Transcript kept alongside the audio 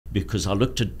because I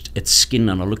looked at skin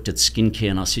and I looked at skincare,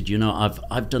 and I said,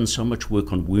 I've done so much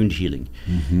work on wound healing,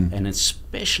 and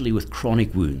especially with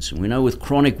chronic wounds. And we know with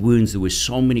chronic wounds there were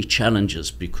so many challenges,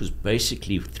 because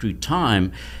basically through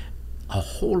time a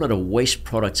whole lot of waste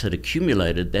products had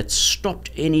accumulated that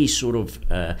stopped any sort of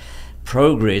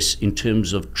progress in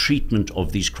terms of treatment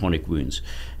of these chronic wounds.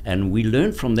 And we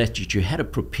learned from that you had to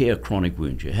prepare a chronic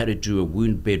wound. You had to do a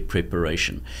wound bed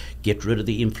preparation, get rid of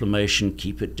the inflammation,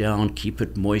 keep it down, keep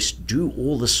it moist, do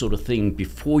all this sort of thing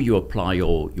before you apply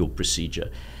your procedure.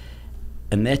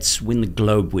 And that's when the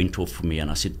globe went off for me,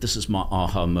 and I said, this is my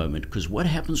aha moment, because what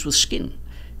happens with skin?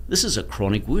 This is a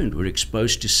chronic wound. We're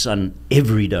exposed to sun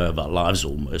every day of our lives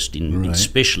almost,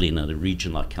 especially in a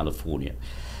region like California.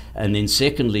 And then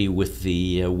secondly, with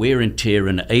the wear and tear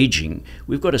and aging,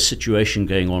 we've got a situation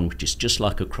going on which is just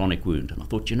like a chronic wound. And I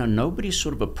thought, nobody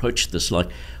sort of approached this like,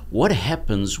 what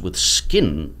happens with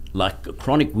skin? Like a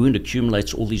chronic wound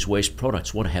accumulates all these waste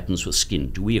products. What happens with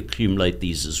skin? Do we accumulate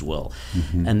these as well?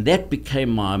 And that became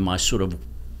my sort of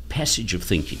passage of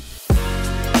thinking.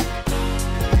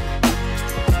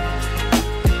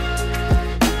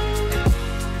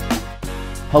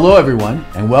 Hello everyone,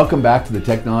 and welcome back to the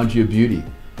Technology of Beauty,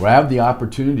 where I have the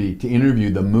opportunity to interview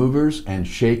the movers and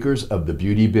shakers of the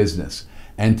beauty business.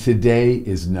 And today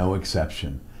is no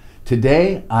exception.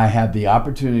 Today I have the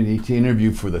opportunity to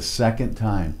interview for the second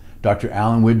time Dr.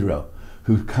 Alan Widgerow,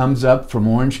 who comes up from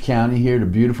Orange County here to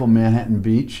beautiful Manhattan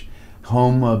Beach,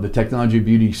 home of the Technology of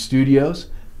Beauty Studios.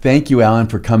 Thank you, Alan,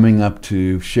 for coming up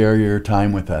to share your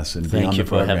time with us and be on the program. Thank you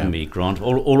for having me, Grant.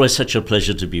 Always such a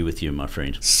pleasure to be with you, my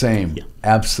friend. Same,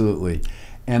 absolutely.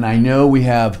 And I know we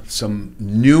have some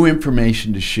new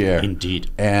information to share.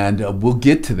 Indeed. And we'll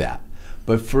get to that.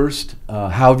 But first, how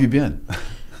have you been?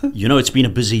 It's been a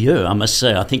busy year, I must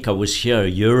say. I think I was here a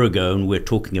year ago and we're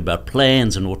talking about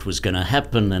plans and what was going to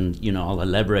happen. And, I'll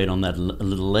elaborate on that a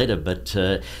little later. But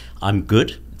I'm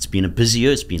good. It's been a busy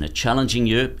year. It's been a challenging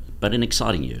year, but an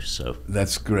exciting year. So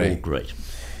that's great. All great.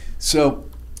 So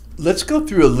let's go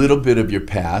through a little bit of your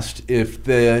past. If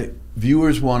the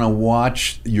viewers want to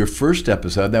watch your first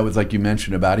episode, that was, like you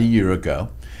mentioned, about a year ago.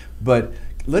 But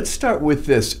let's start with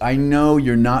this. I know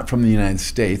you're not from the United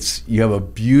States. You have a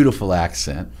beautiful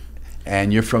accent,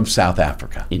 and you're from South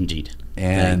Africa. Indeed.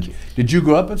 And Thank you. Did you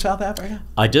grow up in South Africa?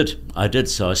 I did.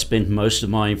 So I spent most of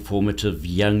my formative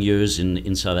young years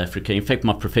in South Africa. In fact,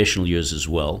 my professional years as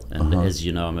well. And as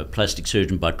you know, I'm a plastic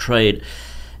surgeon by trade,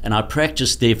 and I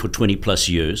practiced there for 20 plus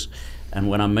years. And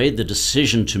when I made the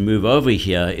decision to move over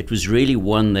here, it was really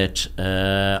one that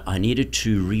I needed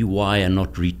to rewire,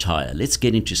 not retire. Let's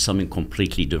get into something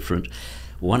completely different.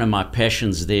 One of my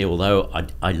passions there, although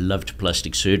I loved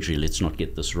plastic surgery, let's not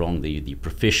get this wrong, the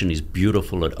profession is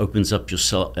beautiful. It opens up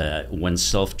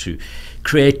oneself to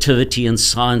creativity and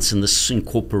science, and this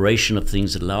incorporation of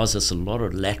things. It allows us a lot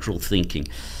of lateral thinking.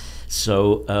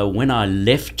 So when I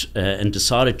left and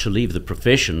decided to leave the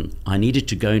profession, I needed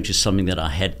to go into something that I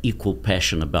had equal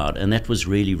passion about, and that was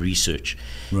really research.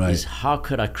 Right. Is how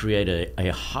could I create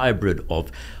a hybrid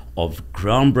of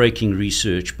groundbreaking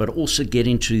research, but also get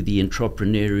into the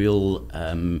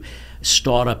entrepreneurial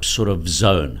startup sort of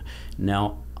zone.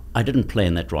 Now, I didn't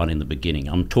plan that right in the beginning.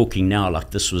 I'm talking now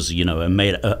like this was,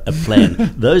 a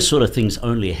plan. Those sort of things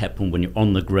only happen when you're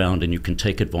on the ground and you can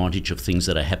take advantage of things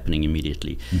that are happening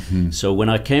immediately. So when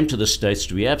I came to the States,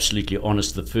 to be absolutely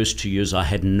honest, the first 2 years I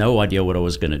had no idea what I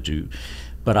was going to do.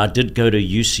 But I did go to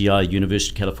UCI,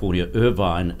 University of California,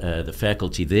 Irvine, the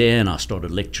faculty there, and I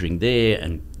started lecturing there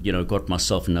and, got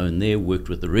myself known there, worked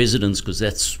with the residents, because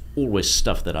that's always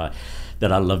stuff that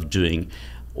I love doing.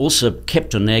 Also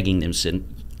kept on nagging them,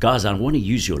 saying, guys, I want to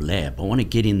use your lab. I want to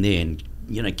get in there and,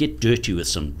 get dirty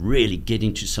with get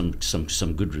into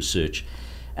some good research.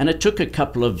 And it took a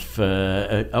couple of,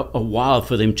 a while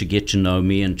for them to get to know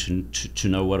me and to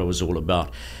know what I was all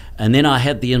about. And then I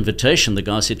had the invitation. The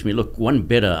guy said to me, look, one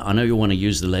better, I know you want to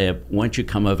use the lab. Why don't you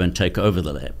come over and take over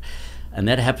the lab? And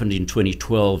that happened in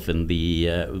 2012. And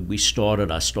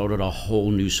I started a whole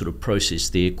new sort of process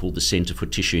there called the Center for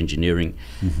Tissue Engineering.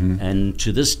 And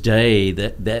to this day,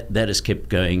 that has kept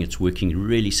going. It's working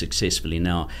really successfully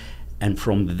now. And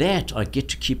from that, I get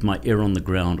to keep my ear on the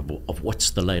ground of what's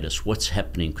the latest, what's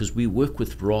happening, because we work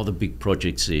with rather big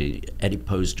projects here,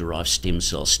 adipose-derived stem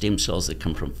cells that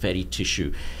come from fatty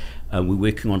tissue. We're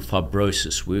working on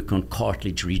fibrosis, work on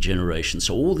cartilage regeneration.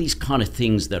 So all these kind of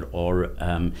things that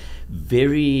are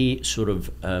very sort of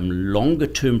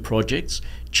longer-term projects,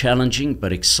 challenging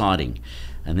but exciting.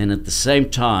 And then at the same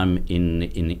time,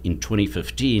 in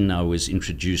 2015, I was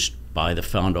introduced by the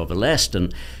founder of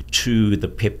Alastin to the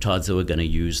peptides they were going to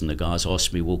use. And the guys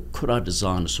asked me, well, could I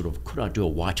design could I do a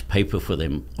white paper for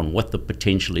them on what the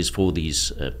potential is for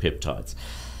these peptides?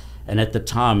 And at the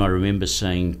time, I remember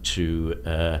saying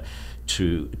to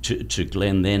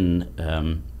Glenn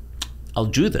then, I'll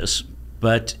do this,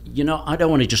 but, I don't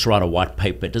want to just write a white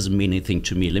paper. It doesn't mean anything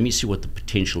to me. Let me see what the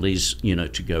potential is,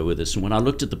 to go with this. And when I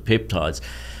looked at the peptides,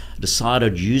 I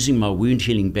decided, using my wound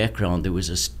healing background, there was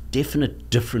a definite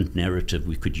different narrative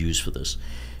we could use for this.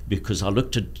 Because I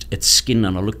looked at skin,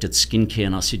 and I looked at skincare,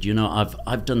 and I said,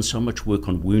 I've done so much work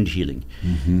on wound healing,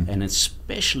 and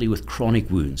especially with chronic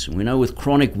wounds. And we know with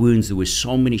chronic wounds there were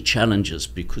so many challenges,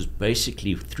 because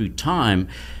basically through time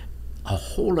a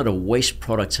whole lot of waste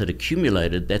products had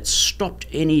accumulated that stopped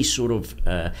any sort of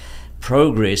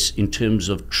progress in terms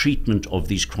of treatment of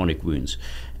these chronic wounds.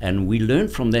 And we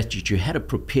learned from that you had to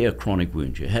prepare a chronic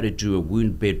wound. You had to do a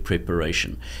wound bed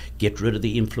preparation, get rid of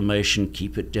the inflammation,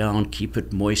 keep it down, keep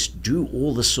it moist, do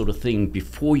all this sort of thing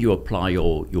before you apply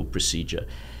your procedure.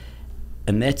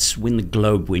 And that's when the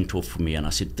globe went off for me, and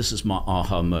I said, this is my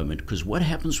aha moment. Because what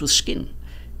happens with skin?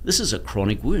 This is a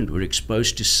chronic wound. We're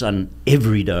exposed to sun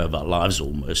every day of our lives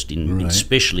almost,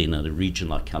 especially in a region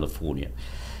like California.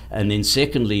 And then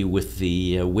secondly, with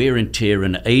the wear and tear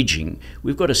and aging,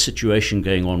 we've got a situation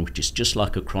going on which is just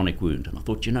like a chronic wound. And I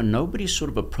thought, nobody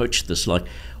sort of approached this like,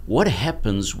 what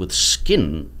happens with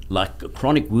skin? Like a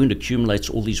chronic wound accumulates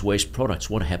all these waste products.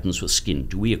 What happens with skin?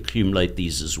 Do we accumulate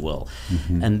these as well?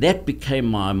 And that became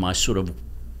my sort of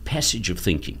passage of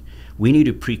thinking. We need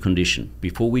to precondition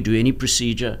before we do any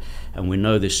procedure, and we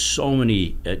know there's so many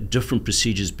different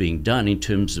procedures being done in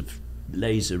terms of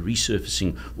laser,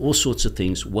 resurfacing, all sorts of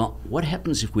things. Well, what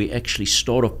happens if we actually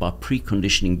start off by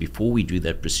preconditioning before we do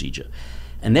that procedure?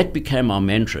 And that became our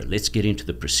mantra. Let's get into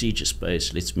the procedure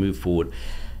space, let's move forward.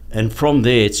 And from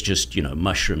there, it's just,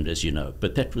 mushroomed, as you know.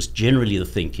 But that was generally the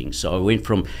thinking. So I went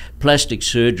from plastic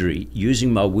surgery,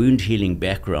 using my wound healing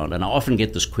background. And I often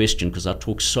get this question because I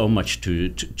talk so much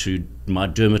to my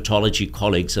dermatology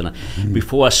colleagues. And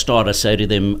before I start, I say to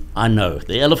them, I know,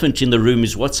 the elephant in the room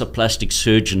is, what's a plastic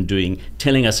surgeon doing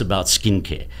telling us about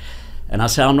skincare? And I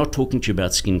say, I'm not talking to you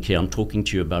about skincare. I'm talking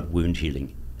to you about wound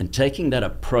healing. And taking that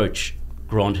approach,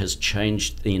 Grant, has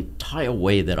changed the entire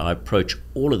way that I approach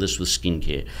all of this with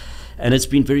skincare. And it's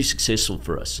been very successful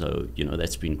for us. So,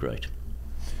 that's been great.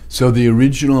 So the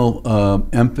original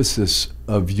emphasis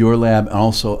of your lab and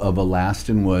also of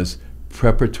Alastin was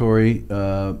preparatory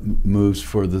moves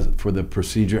for the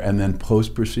procedure and then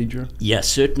post-procedure? Yeah,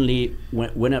 certainly.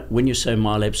 When you say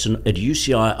my lab, so at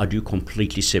UCI, I do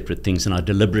completely separate things, and I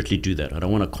deliberately do that. I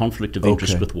don't want a conflict of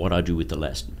interest with what I do with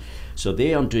Alastin. So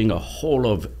there I'm doing a whole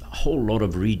lot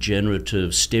of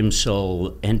regenerative stem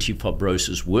cell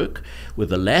anti-fibrosis work.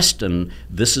 With Alastin,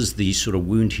 this is the sort of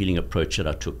wound healing approach that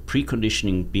I took,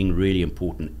 preconditioning being really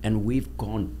important, and we've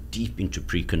gone deep into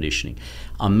preconditioning.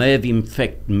 I may have in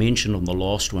fact mentioned on the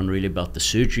last one really about the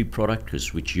surgery product,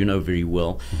 which you know very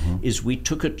well, is we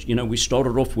took it, we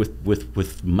started off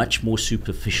with much more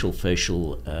superficial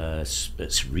facial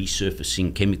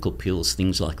resurfacing, chemical peels,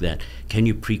 things like that. Can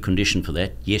you precondition for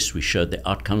that? Yes, we showed the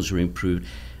outcomes were improved.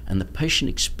 And the patient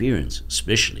experience,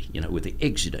 especially, with the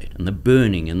exudate and the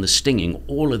burning and the stinging,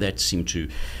 all of that seemed to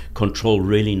control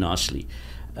really nicely.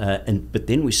 But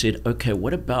then we said, okay,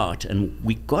 what about? And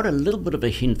we got a little bit of a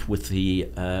hint with the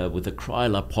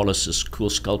cryolipolysis cool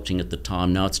sculpting at the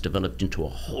time. Now it's developed into a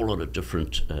whole lot of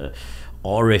different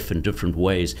RF in different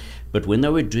ways. But when they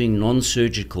were doing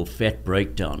non-surgical fat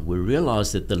breakdown, we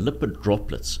realized that the lipid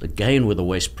droplets, again with the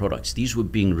waste products, these were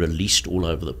being released all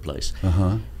over the place.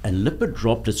 And lipid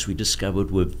droplets, we discovered,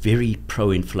 were very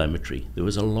pro-inflammatory. There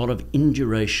was a lot of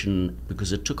induration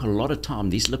because it took a lot of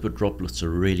time. These lipid droplets are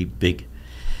really big.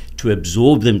 To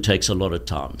absorb them takes a lot of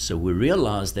time. So we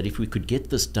realized that if we could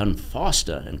get this done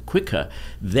faster and quicker,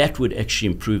 that would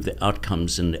actually improve the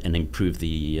outcomes and improve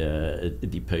the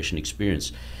patient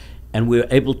experience. And we were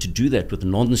able to do that with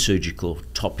non-surgical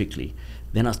topically.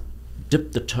 Then I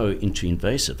dipped the toe into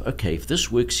invasive. Okay, if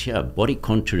this works here, body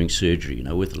contouring surgery,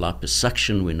 with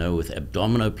liposuction, we know with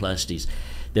abdominoplasties,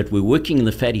 that we're working in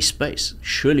the fatty space.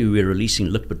 Surely we're releasing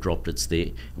lipid droplets there.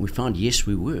 And we found, yes,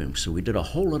 we were. So we did a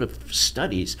whole lot of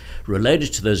studies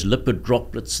related to those lipid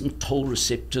droplets and toll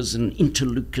receptors and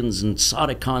interleukins and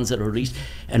cytokines that are released,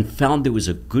 and found there was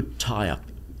a good tie-up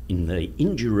in the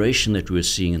induration that we were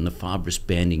seeing and the fibrous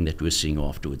banding that we were seeing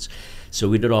afterwards. So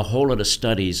we did a whole lot of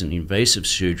studies in invasive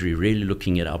surgery, really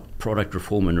looking at our product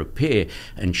reform and repair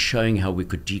and showing how we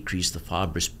could decrease the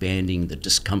fibrous banding, the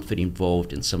discomfort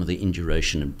involved, and some of the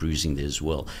induration and bruising there as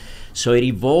well. So it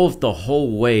evolved the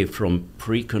whole way from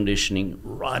preconditioning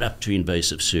right up to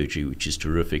invasive surgery, which is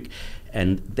terrific.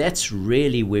 And that's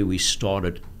really where we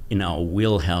started in our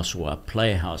wheelhouse, or our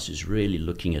playhouse, is really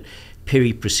looking at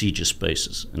peri-procedure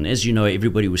spaces. And as you know,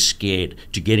 everybody was scared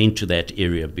to get into that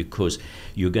area because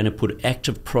you're going to put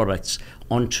active products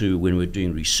onto, when we're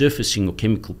doing resurfacing or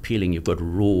chemical peeling, you've got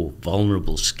raw,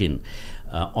 vulnerable skin.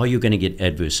 Are you going to get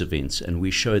adverse events? And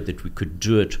we showed that we could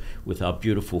do it with our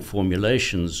beautiful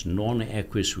formulations,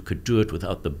 non-aqueous. We could do it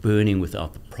without the burning,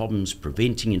 without the problems,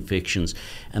 preventing infections,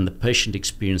 and the patient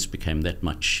experience became that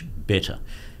much better.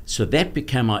 So that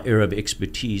became our area of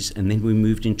expertise, and then we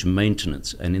moved into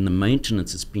maintenance. And in the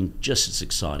maintenance, it's been just as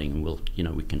exciting,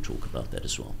 and we can talk about that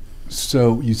as well.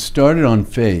 So you started on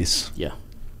face. Yeah.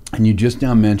 And you just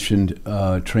now mentioned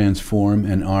Transform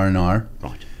and R&R.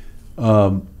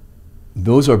 Right.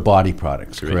 Those are body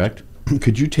products, correct?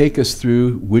 Could you take us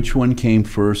through which one came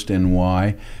first and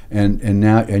why?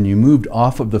 And you moved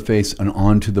off of the face and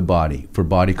onto the body for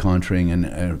body contouring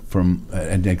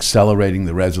and accelerating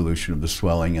the resolution of the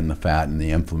swelling and the fat and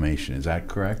the inflammation. Is that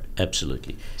correct?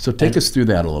 Absolutely. So take us through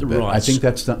that a little bit. Right. I think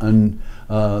that's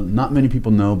not many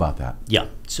people know about that. Yeah.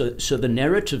 So the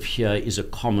narrative here is a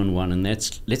common one, and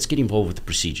that's, let's get involved with the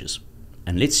procedures.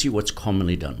 And let's see what's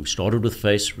commonly done. We started with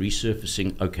face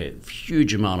resurfacing. Okay, a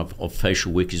huge amount of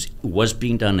facial work was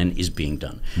being done and is being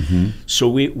done. Mm-hmm. So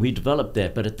we developed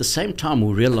that, but at the same time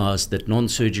we realized that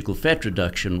non-surgical fat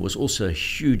reduction was also a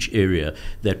huge area,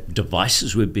 that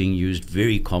devices were being used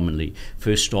very commonly.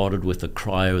 First started with the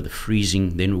cryo, the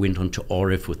freezing, then went on to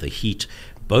RF with the heat.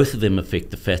 Both of them affect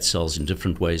the fat cells in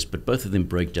different ways, but both of them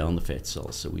break down the fat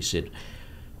cells. So we said,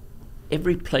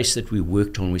 every place that we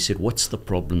worked on, we said, what's the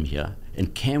problem here?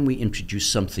 And can we introduce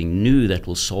something new that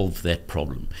will solve that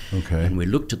problem? Okay. And we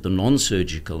looked at the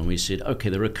non-surgical and we said, okay,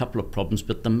 there are a couple of problems,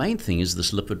 but the main thing is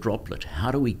this lipid droplet.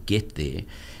 How do we get there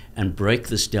and break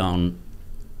this down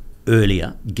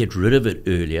earlier, get rid of it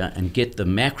earlier, and get the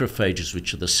macrophages,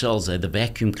 which are the cells, they're the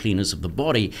vacuum cleaners of the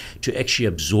body, to actually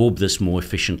absorb this more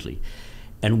efficiently?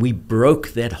 And we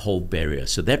broke that whole barrier.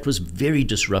 So that was very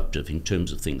disruptive in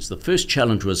terms of things. The first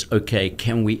challenge was, okay,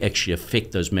 can we actually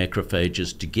affect those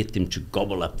macrophages to get them to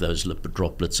gobble up those lipid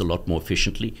droplets a lot more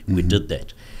efficiently? Mm-hmm. We did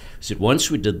that. So once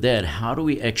we did that, how do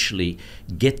we actually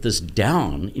get this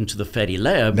down into the fatty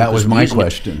layer? That was my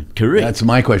question. Correct. That's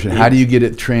my question. How do you get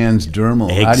it transdermal?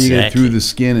 Exactly. How do you get it through the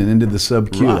skin and into the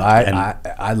sub-Q? Right.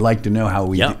 I'd like to know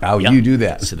how you do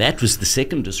that. So that was the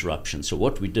second disruption. So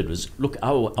what we did was, look,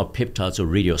 our peptides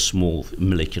already are small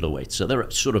molecular weight. So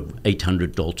they're sort of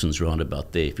 800 Daltons round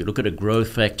about there. If you look at a growth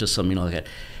factor, something like that,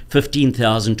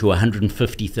 15,000 to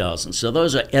 150,000. So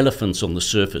those are elephants on the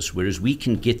surface, whereas we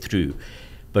can get through.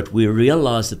 But we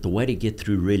realized that the way to get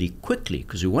through really quickly,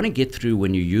 because we want to get through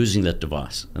when you're using that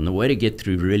device, and the way to get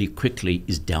through really quickly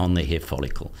is down the hair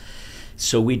follicle.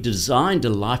 So we designed a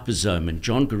liposome, and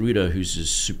John Garuda, who's a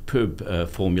superb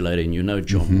formulator, and you know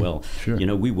John well, sure.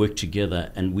 We worked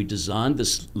together, and we designed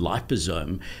this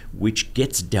liposome, which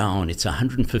gets down, it's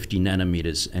 150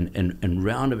 nanometers, and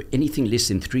round of anything less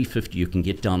than 350, you can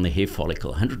get down the hair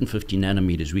follicle. 150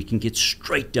 nanometers, we can get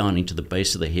straight down into the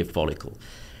base of the hair follicle.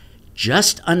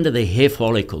 Just under the hair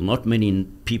follicle, not many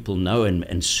people know,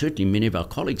 and certainly many of our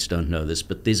colleagues don't know this,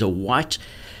 but there's a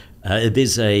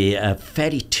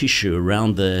fatty tissue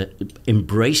around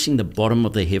embracing the bottom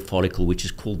of the hair follicle, which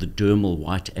is called the dermal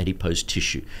white adipose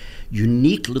tissue.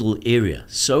 Unique little area,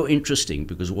 so interesting,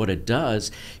 because what it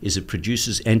does is it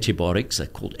produces antibiotics. They're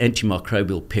called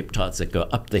antimicrobial peptides that go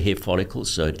up the hair follicle,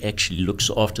 so it actually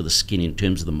looks after the skin in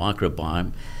terms of the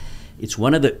microbiome. It's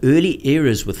one of the early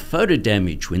areas with photo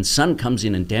damage. When sun comes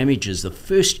in and damages, the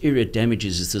first area it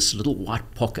damages is this little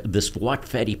white pocket, this white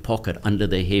fatty pocket under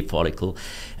the hair follicle,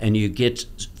 and you get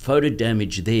photo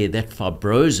damage there. That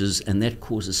fibroses, and that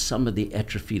causes some of the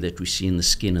atrophy that we see in the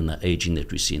skin and the aging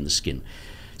that we see in the skin.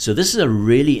 So this is a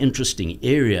really interesting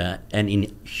area, and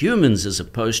in humans, as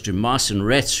opposed to mice and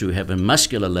rats who have a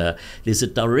muscular layer, there's a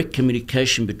direct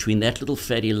communication between that little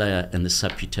fatty layer and the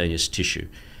subcutaneous tissue.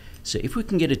 So if we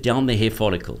can get it down the hair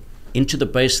follicle, into the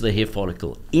base of the hair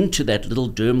follicle, into that little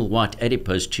dermal white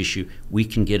adipose tissue, we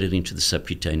can get it into the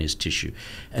subcutaneous tissue.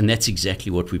 And that's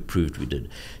exactly what we proved we did.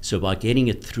 So by getting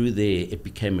it through there, it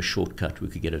became a shortcut. We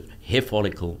could get a hair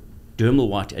follicle, dermal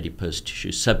white adipose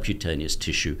tissue, subcutaneous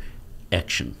tissue,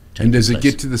 action. And does it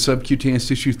get to the subcutaneous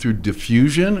tissue through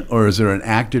diffusion, or is there an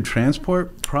active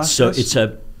transport process?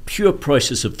 So pure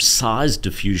process of size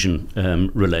diffusion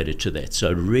related to that.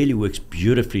 So it really works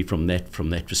beautifully from that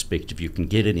perspective. You can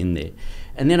get it in there.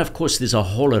 And then, of course, there's a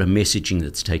whole lot of messaging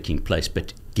that's taking place,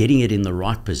 but getting it in the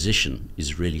right position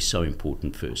is really so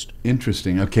important first.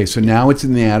 Interesting. Okay, so now it's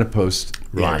in the adipose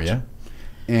area.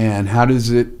 And how does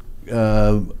it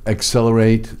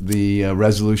accelerate the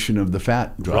resolution of the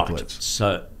fat droplets? Right.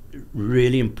 So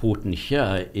really important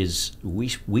here is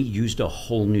we used a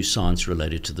whole new science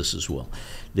related to this as well.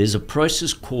 There's a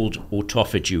process called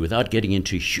autophagy. Without getting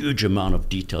into a huge amount of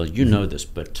detail, you know this,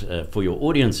 but for your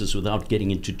audiences, without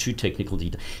getting into too technical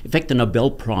detail. In fact, the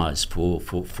Nobel Prize for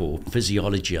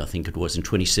physiology, I think it was in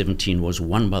 2017, was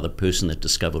won by the person that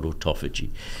discovered autophagy.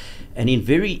 And in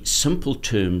very simple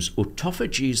terms,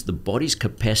 autophagy is the body's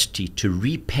capacity to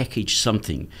repackage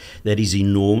something that is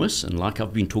enormous, and like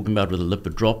I've been talking about with the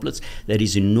lipid droplets, that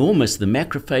is enormous. The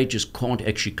macrophages can't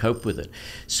actually cope with it.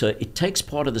 So it takes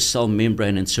part of the cell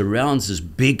membrane and surrounds this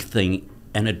big thing,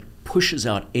 and it pushes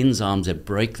out enzymes that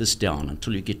break this down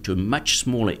until you get to a much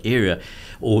smaller area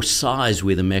or size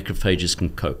where the macrophages can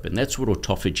cope. And that's what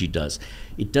autophagy does.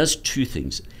 It does two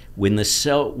things. When the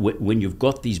cell, when you've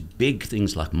got these big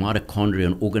things like mitochondria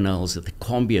and organelles that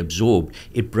can't be absorbed,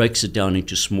 it breaks it down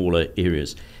into smaller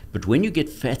areas. But when you get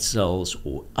fat cells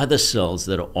or other cells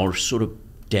that are sort of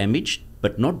damaged,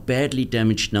 but not badly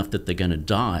damaged enough that they're going to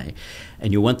die,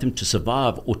 and you want them to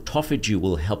survive, autophagy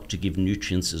will help to give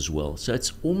nutrients as well. So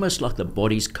it's almost like the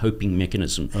body's coping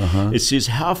mechanism. It says,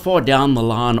 how far down the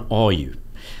line are you?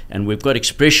 And we've got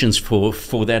expressions for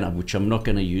that, which I'm not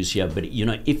going to use here. But, you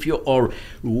know, if you are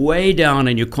way down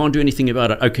and you can't do anything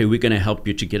about it, okay, we're going to help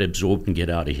you to get absorbed and get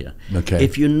out of here. Okay.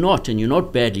 If you're not, and you're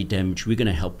not badly damaged, we're going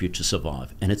to help you to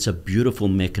survive. And it's a beautiful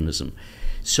mechanism.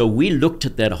 So we looked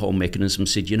at that whole mechanism,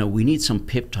 said, you know, we need some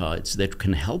peptides that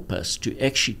can help us to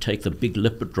actually take the big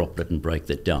lipid droplet and break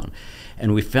that down.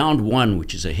 And we found one,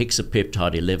 which is a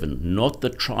hexapeptide 11, not the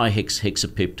trihex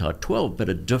hexapeptide 12, but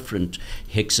a different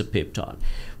hexapeptide,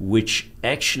 which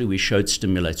actually we showed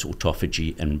stimulates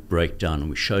autophagy and breakdown. And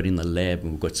we showed in the lab,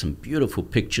 and we've got some beautiful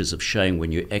pictures of showing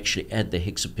when you actually add the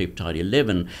hexapeptide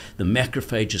 11, the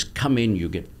macrophages come in, you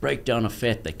get breakdown of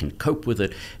fat, they can cope with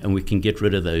it, and we can get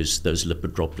rid of those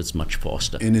lipid droplets much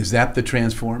faster. And is that the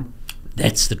Transform?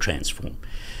 That's the Transform.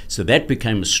 So that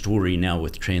became a story now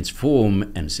with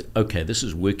Transform, and said, okay, this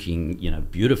is working, you know,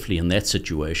 beautifully in that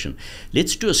situation.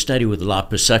 Let's do a study with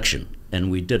liposuction. And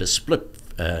we did a split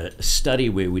study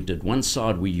where we did one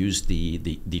side we used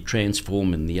the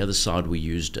Transform, and the other side we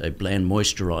used a bland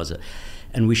moisturizer.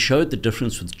 And we showed the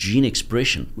difference with gene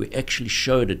expression. We actually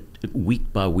showed it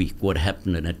week by week what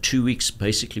happened. And at 2 weeks,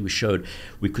 basically, we showed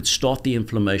we could start the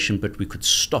inflammation, but we could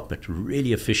stop it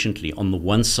really efficiently. On the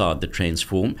one side, the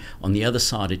Transform. On the other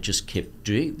side, it just kept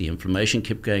doing, the inflammation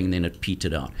kept going, and then it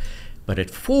petered out. But at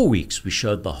 4 weeks, we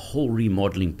showed the whole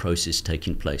remodeling process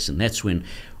taking place. And that's when,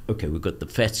 okay, we've got the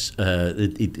fats,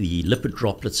 the lipid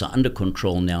droplets are under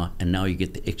control now, and now you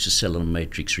get the extracellular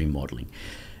matrix remodeling.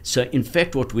 So in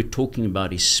fact, what we're talking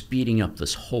about is speeding up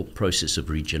this whole process of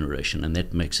regeneration, and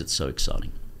that makes it so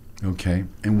exciting. Okay,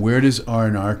 and where does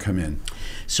R&R come in?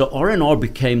 So R&R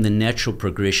became the natural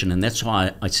progression, and that's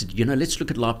why I said, you know, let's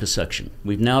look at liposuction.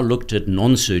 We've now looked at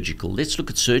non-surgical. Let's look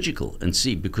at surgical and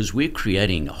see, because we're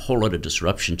creating a whole lot of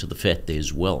disruption to the fat there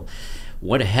as well.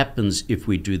 What happens if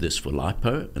we do this for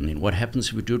lipo, and then what happens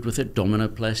if we do it with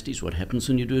abdominoplasties? What happens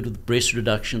when you do it with breast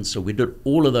reduction? So we did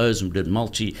all of those, and we did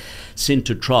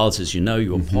multi-center trials, as you know,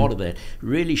 you were part of that,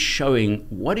 really showing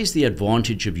what is the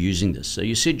advantage of using this. So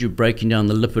you said you're breaking down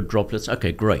the lipid droplets.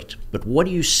 Okay, great. But what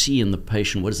do you see in the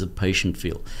patient? What does the patient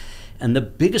feel? And the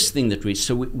biggest thing that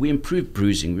we improved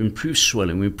bruising, we improved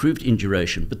swelling, we improved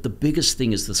induration, but the biggest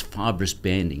thing is this fibrous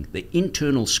banding, the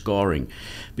internal scarring,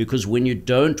 because when you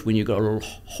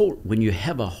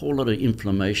have a whole lot of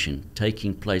inflammation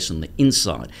taking place on the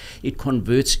inside, it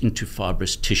converts into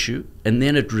fibrous tissue, and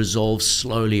then it resolves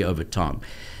slowly over time.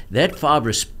 That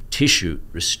fibrous tissue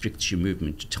restricts your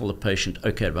movement. To tell the patient,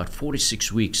 okay, about 4 to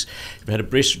 6 weeks, you've had a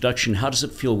breast reduction, how does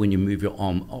it feel when you move your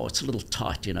arm? Oh, it's a little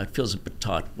tight, you know, it feels a bit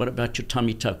tight. What about your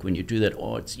tummy tuck when you do that?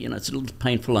 Oh, it's, you know, it's a little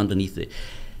painful underneath there.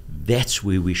 That's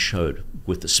where we showed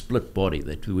with the split body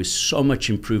that there was so much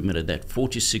improvement at that 4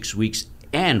 to 6 weeks,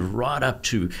 and right up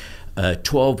to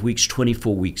 12 weeks,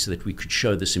 24 weeks, that we could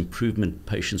show this improvement.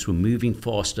 Patients were moving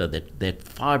faster, that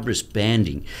fibrous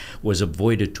banding was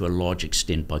avoided to a large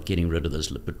extent by getting rid of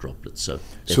those lipid droplets. So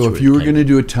if you were going to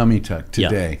do a tummy tuck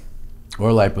today,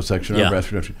 or liposuction or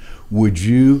breast reduction, would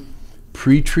you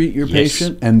pre-treat your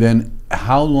patient? And then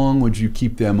how long would you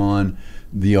keep them on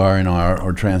the R&R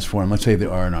or transform? Let's say the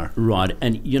R&R. Right,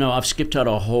 and you know, I've skipped out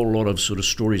a whole lot of sort of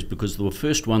stories because the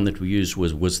first one that we used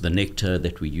was the nectar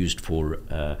that we used for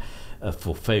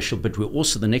facial, but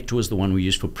the nectar was the one we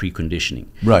used for preconditioning.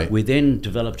 Right. We then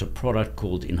developed a product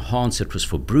called Enhance that was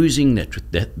for bruising.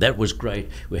 That was great.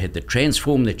 We had the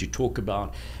Transform that you talk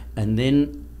about, and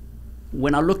then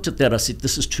when I looked at that, I said,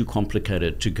 this is too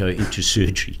complicated to go into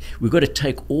surgery. We've got to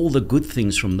take all the good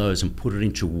things from those and put it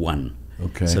into one.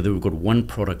 Okay. So that we've got one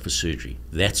product for surgery.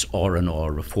 That's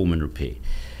R&R, reform and repair.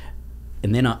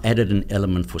 And then I added an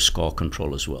element for scar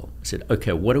control as well. I said,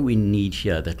 okay, what do we need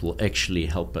here that will actually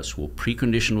help us? We'll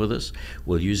precondition with us.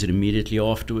 We'll use it immediately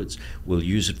afterwards. We'll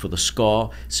use it for the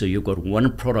scar. So you've got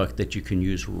one product that you can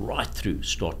use right through.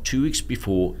 Start 2 weeks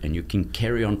before, and you can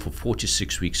carry on for 4 to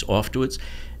 6 weeks afterwards.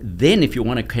 Then if you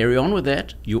want to carry on with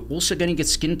that, you're also going to get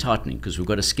skin tightening because we've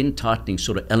got a skin tightening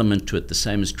sort of element to it, the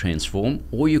same as Transform,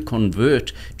 or you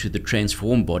convert to the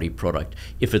Transform body product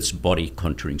if it's body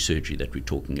contouring surgery that we're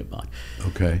talking about.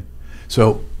 Okay.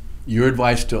 So your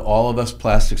advice to all of us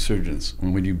plastic surgeons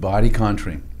when we do body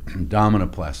contouring,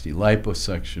 abdominoplasty,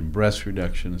 liposuction, breast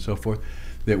reduction, and so forth,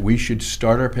 that we should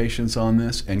start our patients on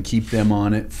this and keep them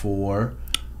on it for,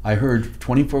 I heard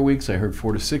 24 weeks, I heard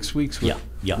 4 to 6 weeks. Yeah.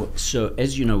 So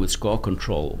as you know, with scar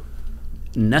control,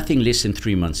 nothing less than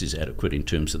 3 months is adequate in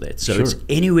terms of that. So Sure. It's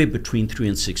anywhere between 3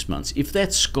 and 6 months. If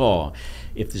that scar,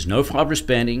 if there's no fibrous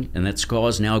banding and that scar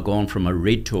is now gone from a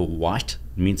red to a white,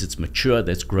 it means it's mature,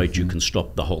 that's great, you can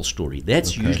stop the whole story.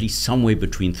 That's usually somewhere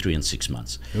between 3 and 6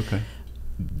 months. Okay.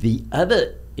 The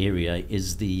other area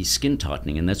is the skin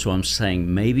tightening, and that's why I'm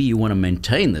saying maybe you want to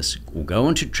maintain this or go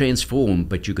on to Transform,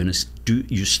 but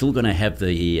you're still going to have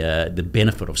the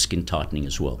benefit of skin tightening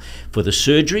as well. For the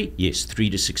surgery, yes, 3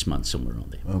 to 6 months, somewhere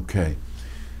around there. Okay.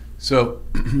 So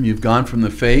you've gone from the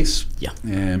face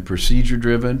and procedure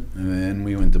driven, and then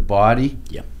we went to body.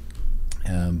 Yeah.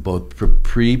 Both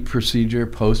pre-procedure,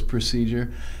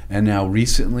 post-procedure, and now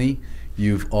recently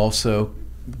you've also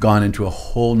gone into a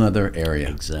whole nother area.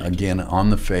 Exactly. Again, on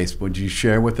the face. Would you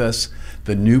share with us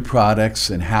the new products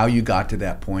and how you got to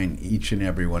that point, each and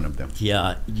every one of them?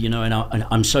 Yeah, you know, and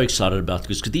I'm so excited about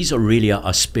this because these are really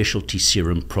our specialty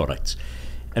serum products.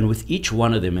 And with each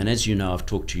one of them, and as you know, I've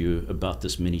talked to you about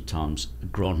this many times,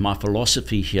 Grant, my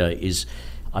philosophy here is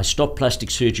I stopped plastic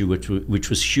surgery, which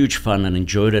was huge fun and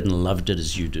enjoyed it and loved it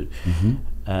as you did.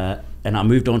 And I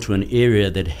moved on to an area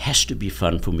that has to be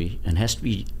fun for me and has to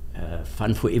be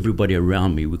fun for everybody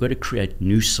around me. We've got to create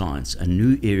new science and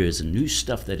new areas and new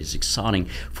stuff that is exciting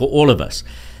for all of us.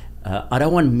 I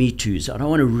don't want me toos. I don't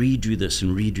want to redo this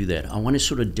and redo that. I want to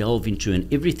sort of delve into,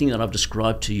 and everything that I've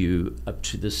described to you up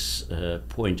to this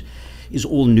point is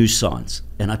all new science.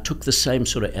 And I took the same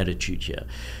sort of attitude here.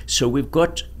 So we've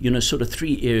got, you know, sort of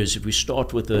 3 areas. If we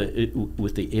start with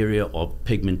the area of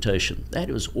pigmentation, that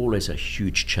was always a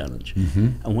huge challenge.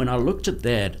 And when I looked at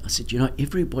that, I said, you know,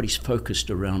 everybody's focused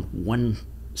around one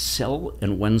cell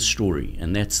and one story,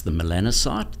 and that's the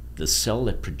melanocyte, the cell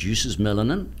that produces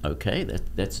melanin. Okay,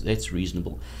 that's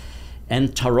reasonable.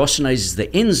 And tyrosinase is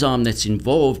the enzyme that's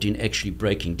involved in actually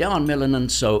breaking down melanin.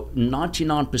 So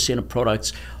 99% of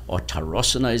products are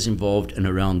tyrosinase involved and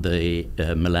around the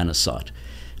melanocyte.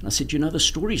 And I said, you know, the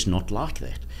story's not like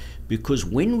that. Because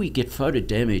when we get photo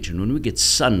damage and when we get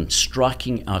sun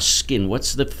striking our skin,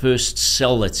 what's the first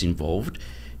cell that's involved?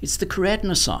 It's the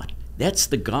keratinocyte. That's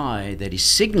the guy that is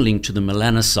signaling to the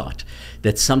melanocyte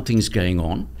that something's going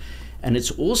on. And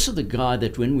it's also the guy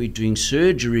that when we're doing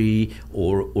surgery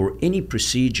or any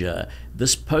procedure,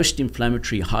 this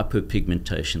post-inflammatory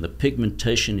hyperpigmentation, the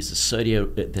pigmentation is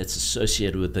that's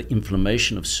associated with the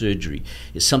inflammation of surgery,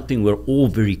 is something we're all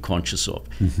very conscious of.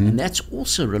 And that's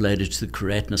also related to the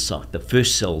keratinocyte, the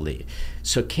first cell there.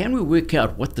 So can we work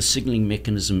out what the signaling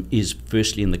mechanism is,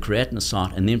 firstly in the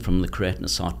keratinocyte, and then from the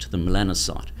keratinocyte to the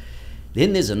melanocyte?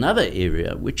 Then there's another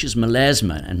area, which is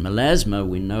melasma. And melasma,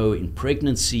 we know in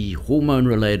pregnancy,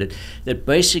 hormone-related, that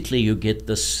basically you get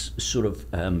this sort of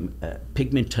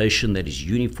pigmentation that is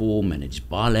uniform and it's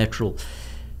bilateral,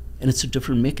 and it's a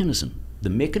different mechanism. The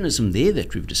mechanism there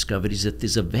that we've discovered is that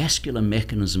there's a vascular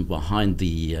mechanism behind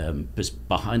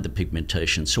the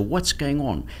pigmentation. So what's going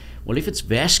on? Well, if it's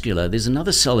vascular, there's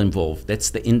another cell involved. That's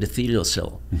the endothelial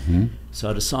cell. So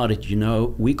I decided, you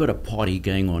know, we got a party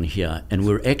going on here, and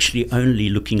we're actually only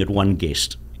looking at one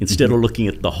guest instead of looking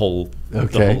at the whole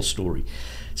story.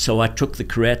 So I took the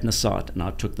keratinocyte, and I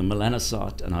took the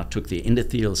melanocyte, and I took the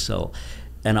endothelial cell,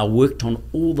 and I worked on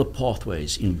all the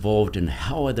pathways involved and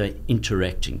how are they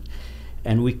interacting.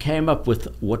 And we came up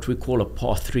with what we call a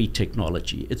Path 3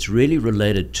 technology. It's really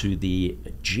related to the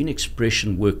gene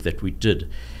expression work that we did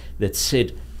that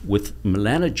said, with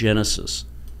melanogenesis,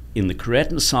 in the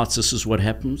keratinocytes, this is what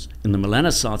happens. In the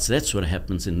melanocytes, that's what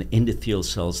happens. In the endothelial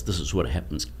cells, this is what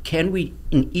happens. Can we,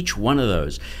 in each one of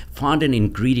those, find an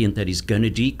ingredient that is going to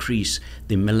decrease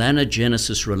the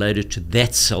melanogenesis related to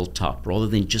that cell type, rather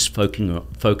than just focusing on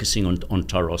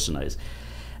tyrosinase?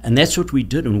 And that's what we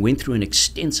did, and went through an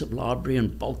extensive library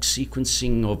and bulk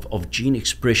sequencing of gene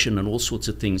expression and all sorts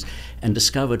of things, and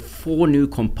discovered 4 new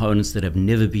components that have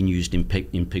never been used in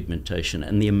pigmentation.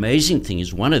 And the amazing thing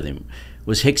is, one of them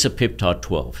was hexapeptide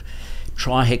 12,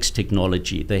 trihex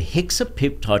technology. The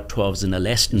hexapeptide 12 is an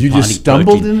elastin. You just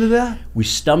stumbled into that? We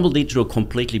stumbled into it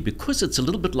completely, because it's a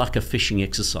little bit like a fishing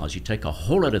exercise. You take a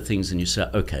whole lot of things and you say,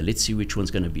 okay, let's see which one's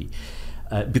going to be.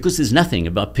 Because there's nothing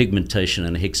about pigmentation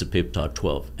and hexapeptide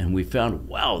 12. And we found,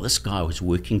 wow, this guy was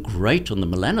working great on the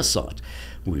melanocyte.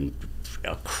 We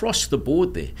across the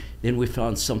board there. Then we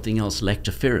found something else,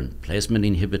 lactoferrin,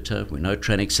 plasmin inhibitor. We know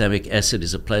tranexamic acid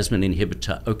is a plasmin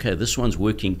inhibitor. Okay, this one's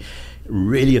working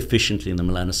really efficiently in the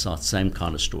melanocyte, same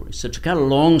kind of story. So to cut a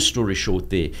long story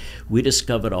short there, we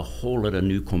discovered a whole lot of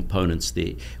new components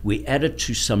there. We added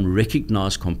to some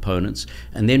recognized components,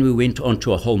 and then we went on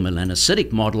to a whole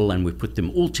melanocytic model, and we put them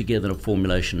all together in a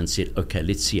formulation and said, okay,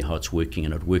 let's see how it's working.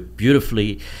 And it worked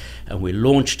beautifully. And we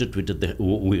launched it.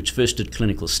 We first did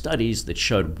clinical studies that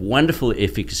showed wonderful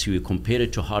efficacy. We compared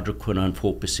it to hydroquinone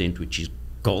 4%, which is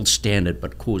gold standard,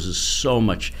 but causes so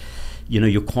much,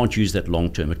 you can't use that long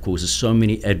term. It causes so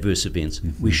many adverse events.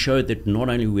 Mm-hmm. We showed that not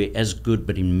only we're as good,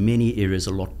 but in many areas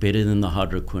a lot better than the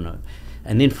hydroquinone.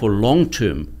 And then for long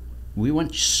term, we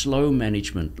want slow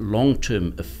management,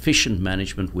 long-term, efficient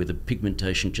management where the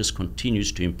pigmentation just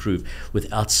continues to improve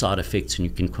without side effects, and you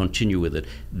can continue with it.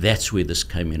 That's where this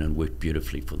came in and worked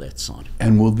beautifully for that side.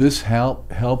 And will this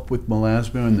help with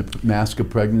melasma and the mask of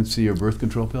pregnancy or birth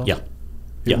control pills? Yeah.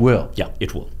 It will? Yeah,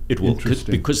 it will. It will.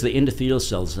 Because the endothelial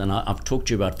cells, and I've talked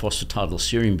to you about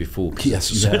phosphatidylserine before.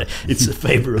 Yes, it's a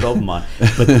favorite of mine.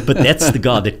 But that's the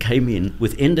guy that came in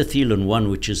with endothelin 1,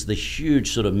 which is the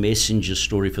huge sort of messenger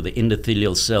story for the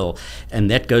endothelial cell. And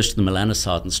that goes to the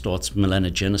melanocyte and starts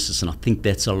melanogenesis. And I think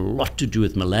that's a lot to do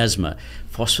with melasma.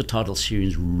 Phosphatidylserine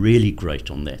is really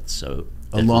great on that. So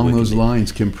along those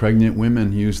lines, can pregnant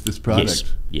women use this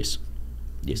product? Yes.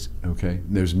 Okay.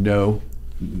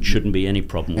 Shouldn't be any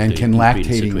problem with and can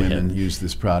lactating women use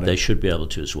this product? They should be able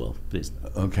to as well.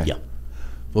 Okay. Yeah.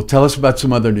 Well, tell us about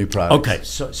some other new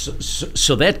products. Okay,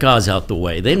 so that guy's out the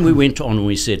way. Then we went on and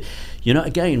we said,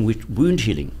 again, with wound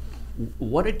healing,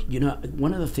 one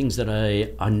of the things that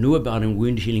I knew about in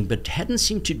wound healing but hadn't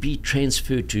seemed to be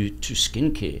transferred to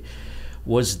skincare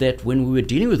was that when we were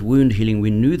dealing with wound healing, we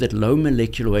knew that low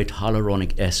molecular weight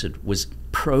hyaluronic acid was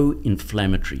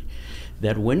pro-inflammatory.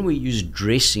 That when we use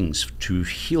dressings to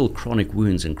heal chronic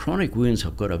wounds, and chronic wounds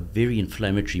have got a very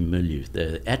inflammatory milieu,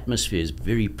 the atmosphere is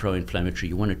very pro-inflammatory.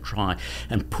 You want to try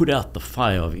and put out the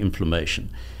fire of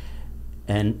inflammation.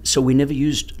 And so we never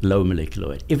used low molecular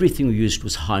weight. Everything we used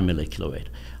was high molecular weight.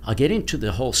 I get into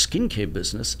the whole skincare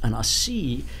business and I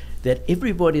see that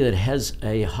everybody that has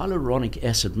a hyaluronic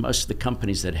acid, most of the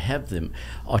companies that have them,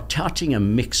 are touting a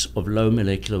mix of low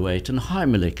molecular weight and high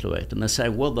molecular weight. And they say,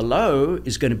 well, the low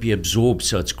is going to be absorbed,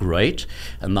 so it's great,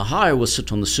 and the high will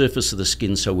sit on the surface of the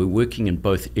skin, so we're working in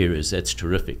both areas. That's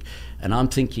terrific. And I'm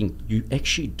thinking, you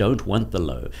actually don't want the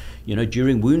low.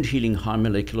 During wound healing, high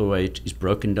molecular weight is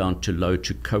broken down to low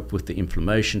to cope with the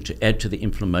inflammation, to add to the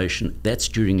inflammation. That's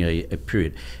during a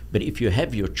period. But if you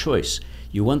have your choice,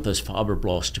 you want those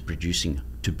fibroblasts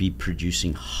to be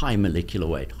producing high molecular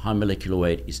weight. High molecular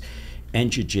weight is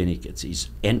angiogenic, it's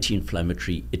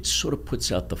anti-inflammatory, it sort of puts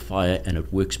out the fire, and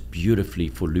it works beautifully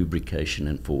for lubrication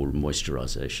and for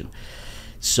moisturization.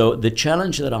 So the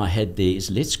challenge that I had there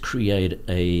is, let's create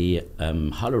a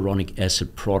hyaluronic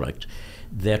acid product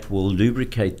that will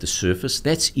lubricate the surface.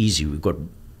 That's easy. We've got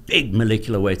big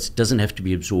molecular weights, it doesn't have to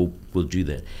be absorbed, we'll do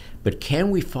that. But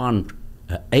can we find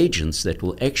agents that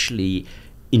will actually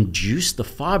induce the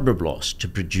fibroblasts to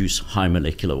produce high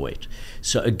molecular weight?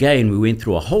 So again, we went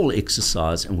through a whole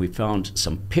exercise and we found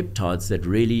some peptides that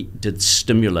really did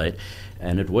stimulate.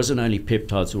 And it wasn't only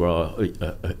peptides, there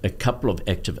were a couple of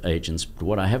active agents. But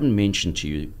what I haven't mentioned to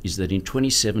you is that in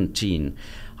 2017,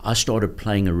 I started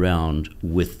playing around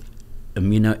with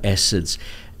amino acids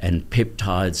and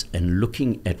peptides and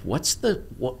looking at what's the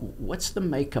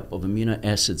makeup of amino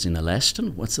acids in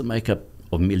elastin, what's the makeup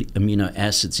of amino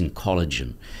acids in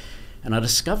collagen. And I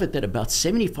discovered that about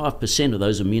 75% of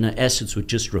those amino acids were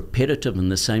just repetitive and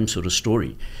the same sort of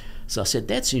story. So I said,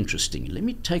 that's interesting. Let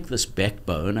me take this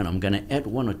backbone and I'm going to add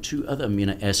 1 or 2 other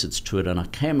amino acids to it. And I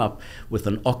came up with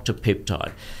an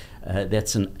octapeptide.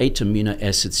 That's an 8 amino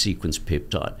acid sequence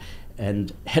peptide.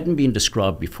 and hadn't been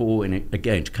described before. And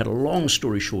again, to cut a long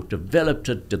story short, developed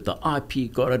it, did the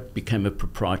IP, got it, became a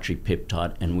proprietary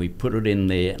peptide, and we put it in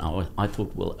there. And I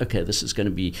thought, well, okay, this is going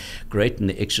to be great in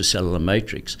the extracellular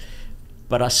matrix.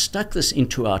 But I stuck this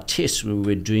into our tests when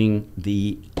we were doing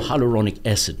the hyaluronic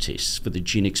acid tests for the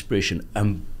gene expression,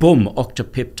 and boom,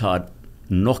 octapeptide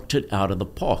knocked it out of the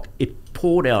park. It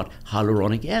poured out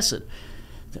hyaluronic acid.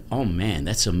 Oh man,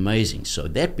 that's amazing. So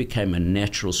that became a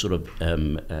natural sort of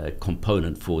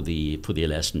component for the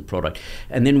Alastin product.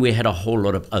 And then we had a whole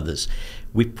lot of others.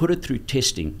 We put it through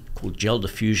testing called gel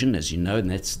diffusion, as you know, and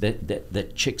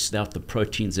that checks out the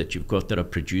proteins that you've got that are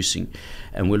producing.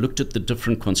 And we looked at the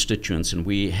different constituents, and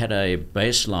we had a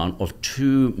baseline of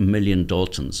 2 million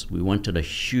Daltons. We wanted a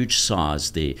huge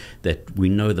size there, that we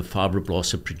know the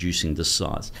fibroblasts are producing this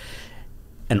size.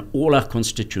 And all our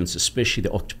constituents, especially the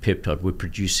octapeptide, were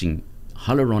producing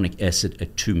hyaluronic acid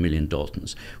at 2 million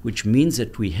Daltons, which means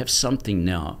that we have something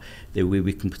now that where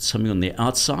we can put something on the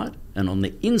outside, and on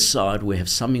the inside we have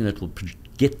something that will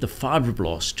get the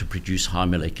fibroblasts to produce high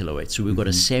molecular weight. So we've got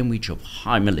a sandwich of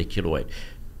high molecular weight.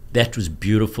 That was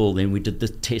beautiful. Then we did the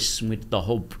tests, and we did the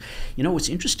whole, you know, what's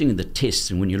interesting in the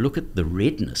tests, and when you look at the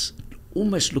redness, it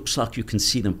almost looks like you can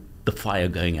see the fire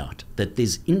going out, that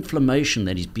there's inflammation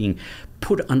that is being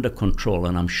put under control,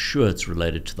 and I'm sure it's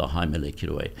related to the high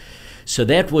molecular weight. So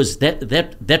that was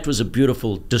a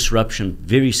beautiful disruption,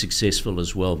 very successful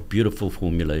as well, beautiful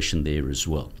formulation there as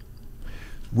well.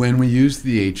 When we use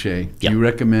the HA, do you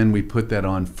recommend we put that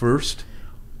on first,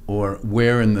 or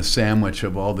where in the sandwich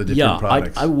of all the different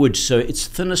products? I would. So it's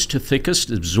thinnest to thickest,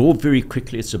 absorb very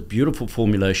quickly. It's a beautiful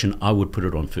formulation. I would put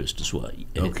it on first as well.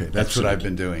 Okay, that's what I've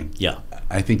been doing. Yeah.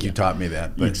 I think you taught me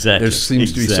that. But exactly. There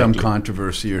seems to be some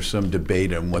controversy or some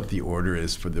debate on what the order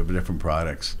is for the different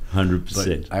products.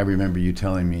 100%. But I remember you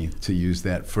telling me to use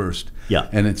that first. Yeah.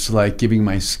 And it's like giving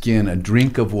my skin a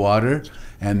drink of water,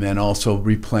 and then also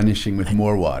replenishing with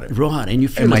more water. Right, and you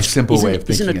feel my simple way of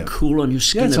thinking isn't it cool on your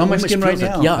skin? Yeah, it's on my skin right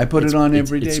now. Yeah, I put it on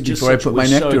every day before I put my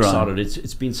nectar on.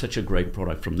 It's been such a great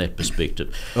product from that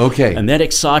perspective. Okay. And that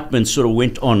excitement sort of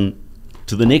went on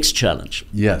to the next challenge.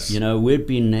 Yes. You know, we've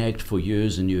been nagged for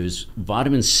years and years.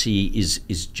 Vitamin C is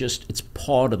just, it's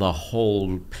part of the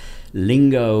whole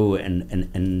lingo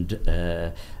and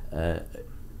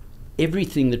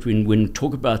everything that when we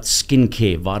talk about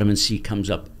skincare, vitamin C comes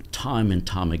up time and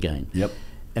time again. Yep.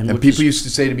 And people used to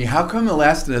say to me, how come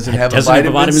Alastin doesn't have a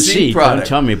vitamin C Don't product?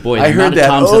 tell me, boy, I heard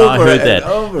that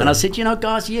And I said, you know,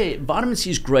 guys, yeah, vitamin C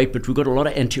is great, but we've got a lot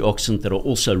of antioxidants that are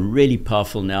also really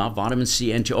powerful now. Vitamin C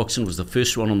antioxidant was the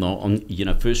first one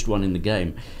first one in the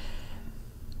game.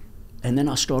 And then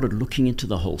I started looking into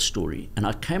the whole story, and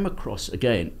I came across,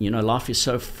 again, you know, life is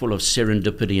so full of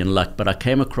serendipity and luck, but I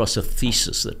came across a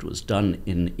thesis that was done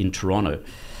in Toronto.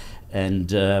 And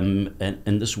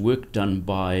this work done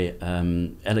by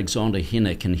Alexander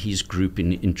Hinnick and his group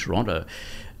in Toronto.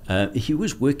 He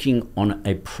was working on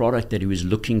a product that he was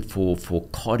looking for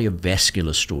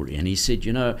cardiovascular story. And he said,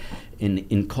 you know,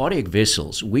 in cardiac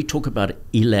vessels, we talk about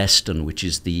elastin, which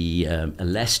is the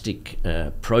elastic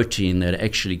protein that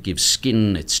actually gives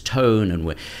skin its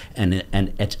tone. And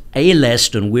at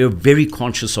Alastin, we're very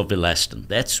conscious of elastin.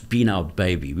 That's been our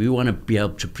baby. We want to be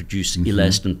able to produce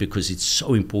elastin because it's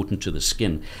so important to the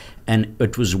skin. And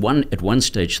it was at one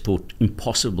stage thought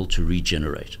impossible to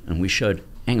regenerate. And we showed,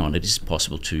 hang on, it is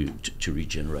possible to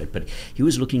regenerate. But he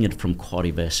was looking at it from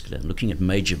cardiovascular and looking at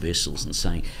major vessels and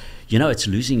saying, you know, it's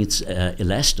losing its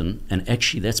elastin, and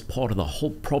actually that's part of the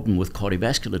whole problem with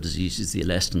cardiovascular disease is the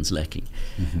elastin's lacking.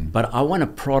 But I want a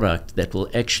product that will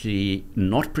actually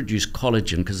not produce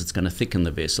collagen because it's going to thicken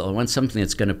the vessel. I want something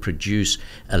that's going to produce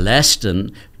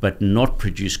elastin but not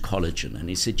produce collagen. And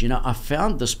he said, you know, I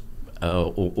found this,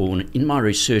 or in my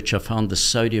research, I found the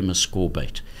sodium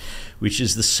ascorbate, which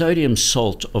is the sodium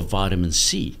salt of vitamin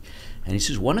C. And he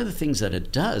says one of the things that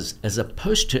it does, as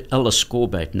opposed to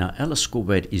L-ascorbate, now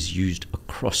L-ascorbate is used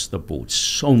across the board.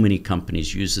 So many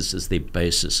companies use this as their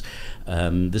basis.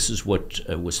 This is what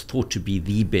was thought to be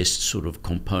the best sort of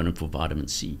component for vitamin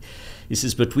C. He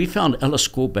says, but we found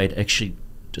L-ascorbate actually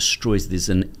destroys, there's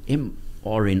an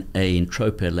mRNA in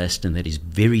tropoelastin that is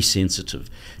very sensitive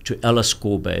to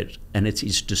L-ascorbate, and it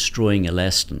is destroying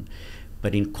elastin.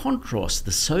 But in contrast,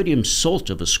 the sodium salt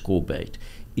of ascorbate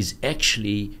is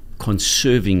actually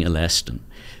conserving elastin.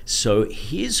 So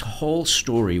his whole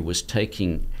story was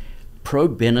taking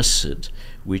probenecid,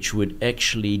 which would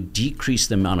actually decrease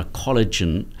the amount of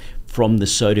collagen from the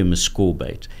sodium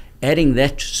ascorbate, adding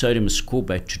that to sodium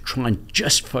ascorbate to try and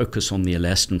just focus on the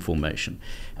elastin formation.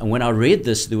 And when I read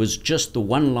this, there was just the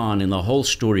one line in the whole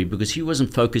story, because he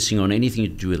wasn't focusing on anything to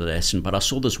do with elastin, but I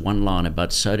saw this one line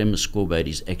about sodium ascorbate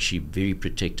is actually very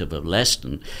protective of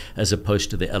elastin as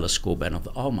opposed to the L-ascorbate. And I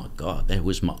thought, oh my God, that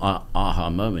was my aha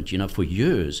moment. You know, for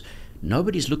years,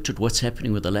 nobody's looked at what's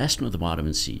happening with elastin with the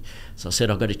vitamin C. So I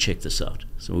said, I've got to check this out.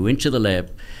 So we went to the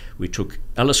lab, we took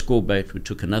L-ascorbate, we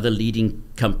took another leading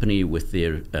company with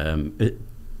their,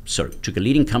 took a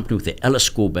leading company with their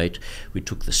L-ascorbate, we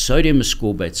took the sodium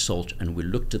ascorbate salt, and we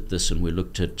looked at this, and we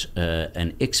looked at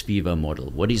an ex vivo model.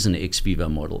 What is an ex vivo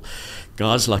model?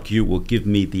 Guys like you will give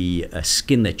me the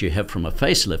skin that you have from a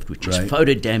facelift, which is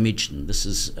photo damaged, and this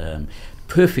is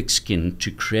perfect skin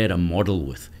to create a model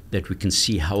with, that we can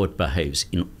see how it behaves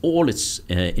in all its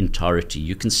entirety.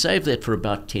 You can save that for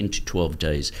about 10 to 12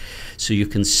 days. So you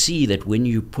can see that when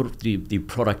you put the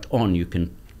product on, you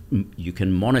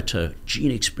can monitor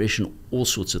gene expression, all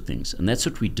sorts of things. And that's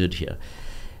what we did here.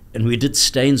 And we did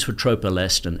stains for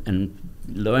tropoelastin, and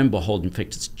lo and behold, in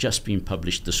fact, it's just been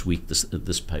published this week,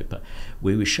 this paper,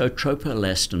 where we showed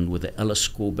tropoelastin with the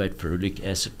L-ascorbate ferulic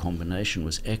acid combination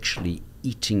was actually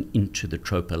eating into the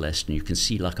tropoelastin. You can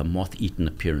see like a moth-eaten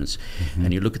appearance.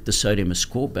 And you look at the sodium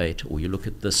ascorbate, or you look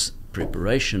at this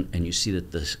preparation, and you see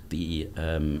that the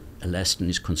elastin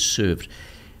is conserved.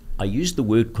 I used the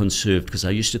word conserved because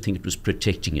I used to think it was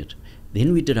protecting it.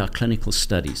 Then we did our clinical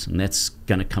studies, and that's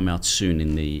going to come out soon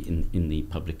in the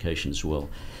publication as well.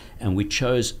 And we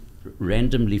chose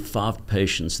randomly 5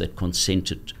 patients that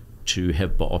consented to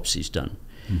have biopsies done.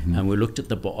 And we looked at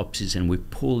the biopsies, and we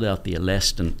pulled out the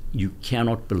elastin. You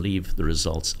cannot believe the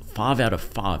results. 5 out of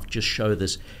 5 just show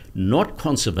this, not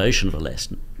conservation of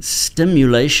elastin,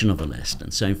 stimulation of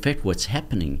elastin. So in fact, what's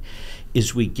happening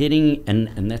is we're getting,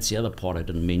 and that's the other part I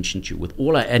didn't mention to you, with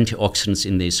all our antioxidants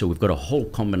in there, so we've got a whole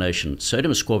combination.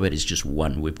 Sodium ascorbate is just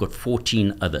one. We've got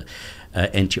 14 other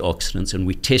antioxidants, and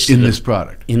we tested in this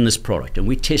product. In this product, and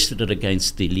we tested it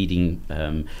against the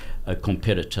leading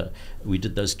competitor. We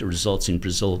did those results in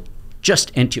Brazil,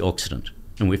 just antioxidant,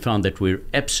 and we found that we're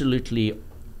absolutely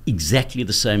exactly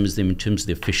the same as them in terms of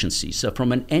the efficiency. So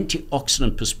from an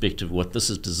antioxidant perspective, what this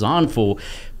is designed for,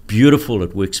 beautiful,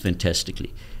 it works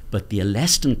fantastically. But the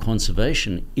elastin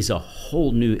conservation is a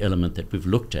whole new element that we've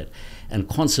looked at. And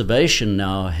conservation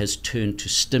now has turned to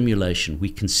stimulation. We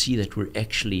can see that we're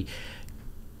actually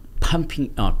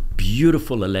pumping out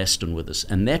beautiful elastin with us,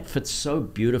 and that fits so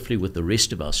beautifully with the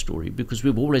rest of our story, because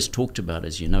we've always talked about,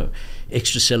 as you know,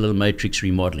 extracellular matrix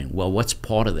remodeling. Well, what's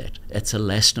part of that? It's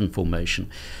elastin formation.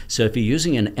 So if you're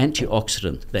using an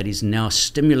antioxidant that is now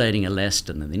stimulating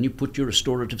elastin, and then you put your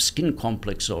restorative skin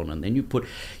complex on, and then you put,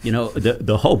 you know,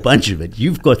 the whole bunch of it,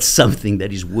 you've got something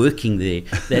that is working there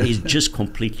that is just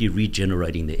completely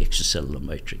regenerating the extracellular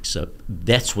matrix. So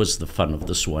that's what's the fun of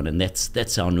this one, and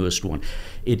that's our newest one.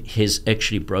 It has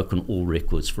actually broken all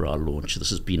records for our launch. This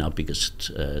has been our biggest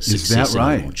success in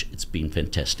our launch. It's been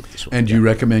fantastic this one. And do you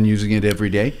recommend using it every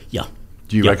day? Yeah.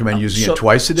 Do you recommend using it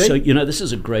twice a day? So, you know, this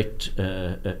is a great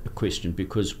question,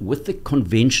 because with the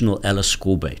conventional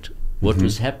L-ascorbate, what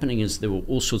was happening is there were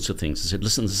all sorts of things. I said,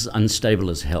 listen, this is unstable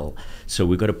as hell, so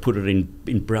we've got to put it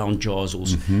in brown jars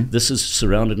also. This is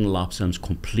surrounded in liposomes,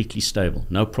 completely stable,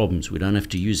 no problems. We don't have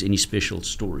to use any special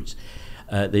storage.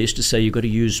 They used to say you've got to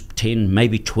use 10,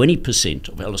 maybe 20%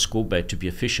 of L-ascorbate to be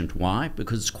efficient. Why?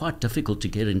 Because it's quite difficult to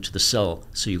get into the cell,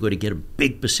 so you've got to get a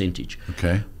big percentage.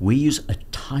 Okay. We use a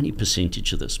tiny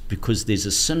percentage of this because there's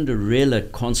a Cinderella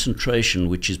concentration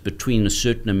which is between a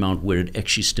certain amount where it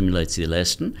actually stimulates the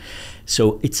elastin.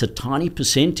 So it's a tiny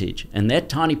percentage, and that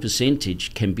tiny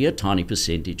percentage can be a tiny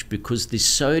percentage because the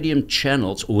sodium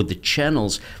channels, or the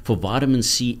channels for vitamin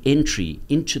C entry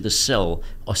into the cell,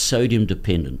 are sodium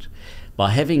dependent.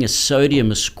 By having a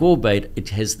sodium ascorbate, it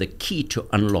has the key to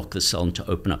unlock the cell and to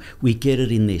open up. We get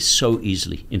it in there so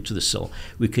easily into the cell.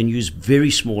 We can use very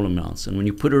small amounts, and when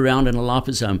you put it around in a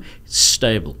liposome, it's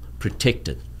stable,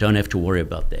 protected, don't have to worry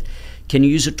about that. Can you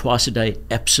use it twice a day?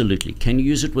 Absolutely. Can you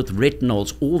use it with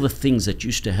retinols? All the things that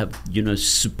used to have, you know,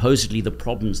 supposedly the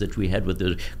problems that we had with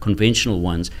the conventional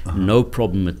ones, no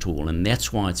problem at all. And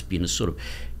that's why it's been a sort of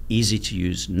easy to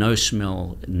use, no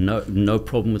smell, no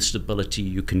problem with stability.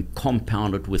 You can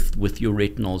compound it with your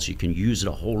retinols. You can use it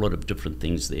a whole lot of different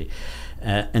things there.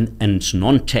 And it's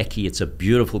non-tacky. It's a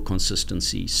beautiful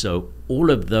consistency. So all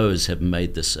of those have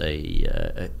made this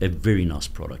a very nice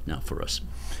product now for us.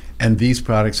 And these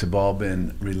products have all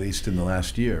been released in the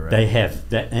last year, right? They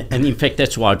have. And in fact,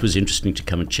 that's why it was interesting to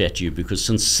come and chat to you, because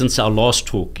since our last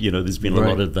talk, you know, there's been a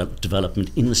lot of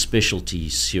development in the specialty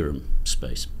serum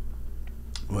space.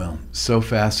 Well, so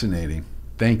fascinating.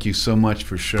 Thank you so much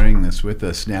for sharing this with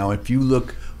us. Now, if you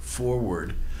look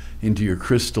forward into your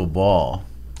crystal ball,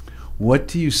 what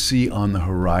do you see on the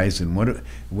horizon?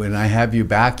 When I have you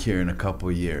back here in a couple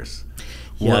of years,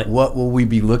 what will we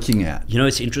be looking at? You know,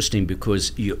 it's interesting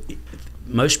because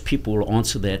most people will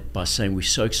answer that by saying we're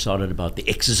so excited about the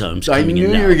exosomes coming in now.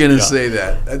 I knew you were going to say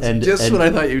that. That's just what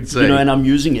I thought you'd say. You know, and I'm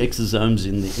using exosomes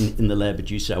in the lab at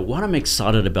UCL. What I'm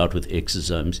excited about with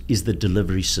exosomes is the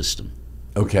delivery system.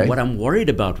 Okay. What I'm worried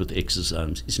about with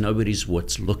exosomes is nobody's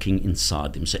what's looking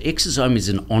inside them. So exosome is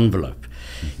an envelope.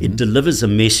 It delivers a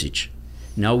message.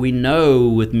 Now we know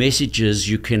with messages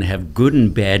you can have good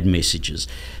and bad messages,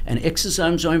 and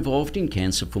exosomes are involved in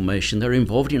cancer formation. They're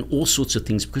involved in all sorts of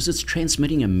things because it's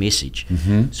transmitting a message.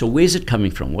 So where's it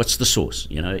coming from? What's the source?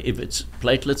 You know, if it's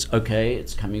platelets, okay,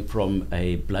 it's coming from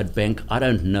a blood bank. I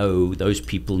don't know those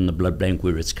people in the blood bank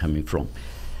where it's coming from.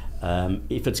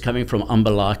 If it's coming from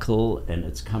umbilical and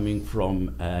it's coming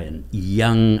from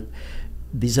young,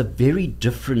 there's a very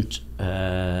different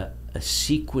a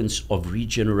sequence of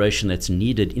regeneration that's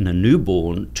needed in a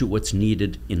newborn to what's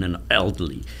needed in an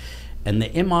elderly. And the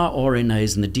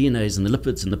mRNAs and the DNAs and the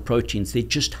lipids and the proteins, they're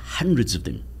just hundreds of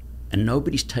them. And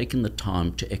nobody's taken the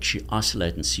time to actually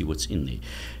isolate and see what's in there.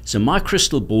 So my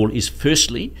crystal ball is,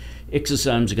 firstly,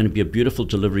 exosomes are going to be a beautiful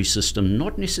delivery system,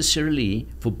 not necessarily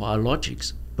for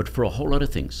biologics, but for a whole lot of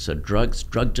things. So drug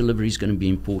delivery is going to be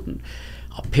important.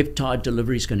 Our peptide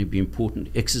delivery is going to be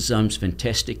important. Exosomes,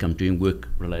 fantastic. I'm doing work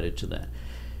related to that.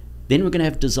 Then we're going to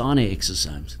have designer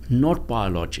exosomes, not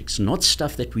biologics, not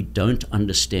stuff that we don't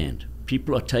understand.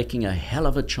 People are taking a hell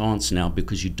of a chance now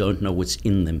because you don't know what's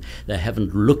in them. They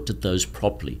haven't looked at those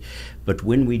properly. But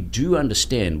when we do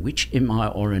understand which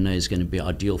mRNA is going to be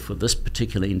ideal for this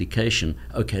particular indication,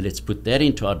 okay, let's put that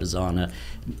into our designer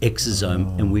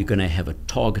exosome, and we're going to have a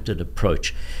targeted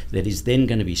approach that is then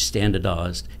going to be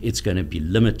standardized. It's going to be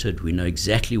limited. We know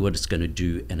exactly what it's going to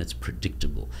do, and it's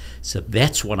predictable. So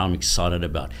that's what I'm excited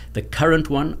about. The current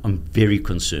one, I'm very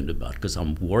concerned about because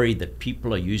I'm worried that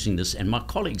people are using this, and my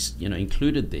colleagues, you know,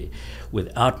 included there,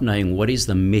 without knowing what is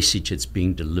the message that's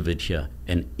being delivered here,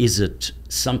 and is it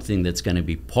something that's going to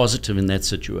be positive in that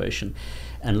situation.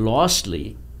 And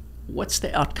lastly, what's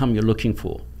the outcome you're looking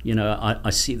for? You know,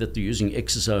 I see that they're using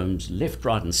exosomes left,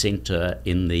 right, and center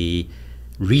in the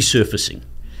resurfacing.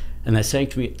 And they're saying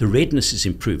to me, the redness is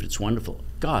improved. It's wonderful.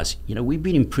 Guys, you know, we've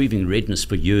been improving redness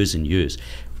for years and years.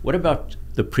 What about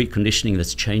the preconditioning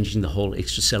that's changing the whole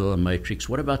extracellular matrix?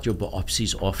 What about your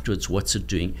biopsies afterwards? What's it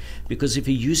doing? Because if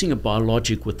you're using a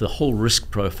biologic with the whole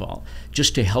risk profile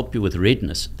just to help you with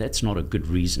redness, that's not a good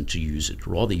reason to use it.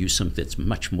 Rather use something that's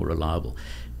much more reliable.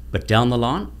 But down the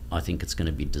line, I think it's going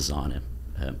to be designer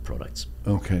products.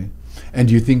 Okay. And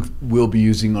do you think we'll be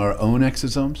using our own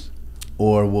exosomes,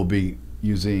 or we'll be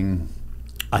using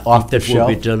off the shelf?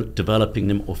 I think that we'll be developing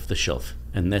them off the shelf,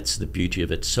 and that's the beauty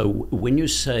of it. So when you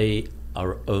say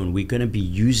our own, we're going to be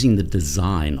using the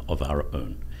design of our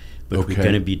own, but we're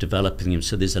going to be developing them.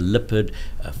 So there's a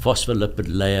phospholipid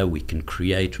layer we can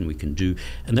create and we can do,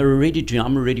 and they're already doing.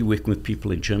 I'm already working with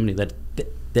people in Germany that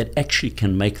actually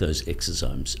can make those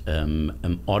exosomes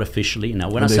artificially. Now,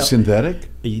 when are they synthetic?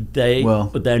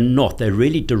 They're not. They're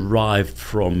really derived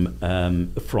from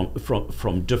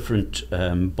different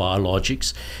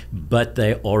biologics, but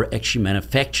they are actually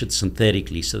manufactured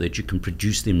synthetically so that you can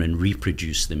produce them and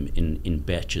reproduce them in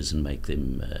batches and make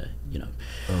them,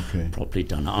 properly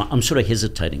done. I'm sort of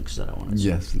hesitating because I don't want to.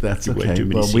 Yes, that's give away okay. too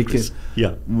many secrets.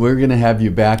 We're going to have you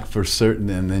back for certain,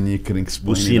 and then you can explain.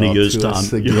 We'll see in a year's time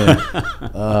again.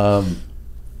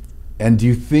 And do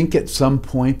you think at some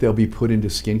point they'll be put into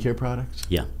skincare products?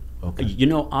 Yeah. Okay. You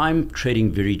know, I'm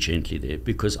treading very gently there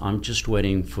because I'm just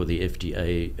waiting for the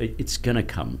FDA. It's going to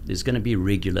come. There's going to be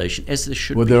regulation, as there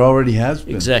should be. Well, there already has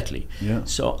been. Exactly. Yeah.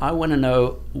 So I want to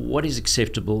know what is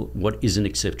acceptable, what isn't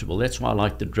acceptable. That's why I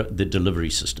like the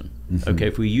delivery system. Okay,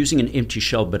 if we're using an empty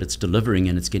shell but it's delivering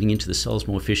and it's getting into the cells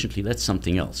more efficiently, that's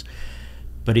something else.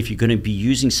 But if you're going to be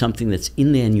using something that's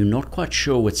in there and you're not quite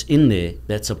sure what's in there,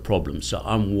 that's a problem. So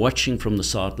I'm watching from the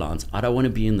sidelines. I don't want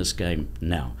to be in this game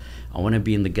now. I want to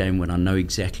be in the game when I know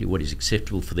exactly what is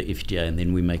acceptable for the FDA, and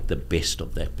then we make the best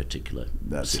of that particular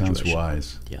situation. Sounds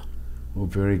wise. Yeah. Well,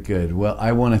 very good. Well,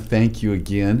 I want to thank you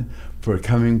again for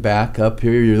coming back up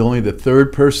here. You're only the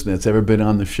third person that's ever been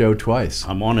on the show twice.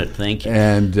 I'm on it. Thank you.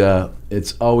 And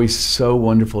it's always so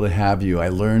wonderful to have you. I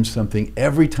learn something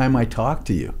every time I talk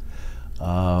to you.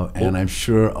 And I'm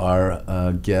sure our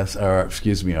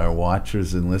our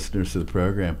watchers and listeners to the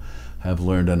program have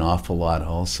learned an awful lot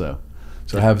also.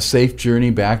 So have a safe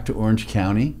journey back to Orange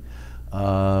County,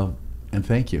 and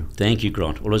thank you. Thank you,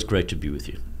 Grant. Always great to be with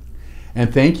you.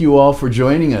 And thank you all for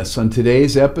joining us on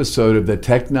today's episode of The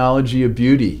Technology of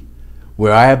Beauty,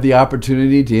 where I have the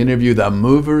opportunity to interview the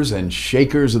movers and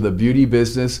shakers of the beauty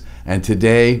business, and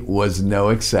today was no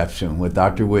exception with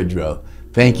Dr. Widgerow.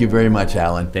 Thank you very much,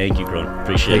 Alan. Thank you, Gron.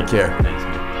 Appreciate it. Take care. Thanks.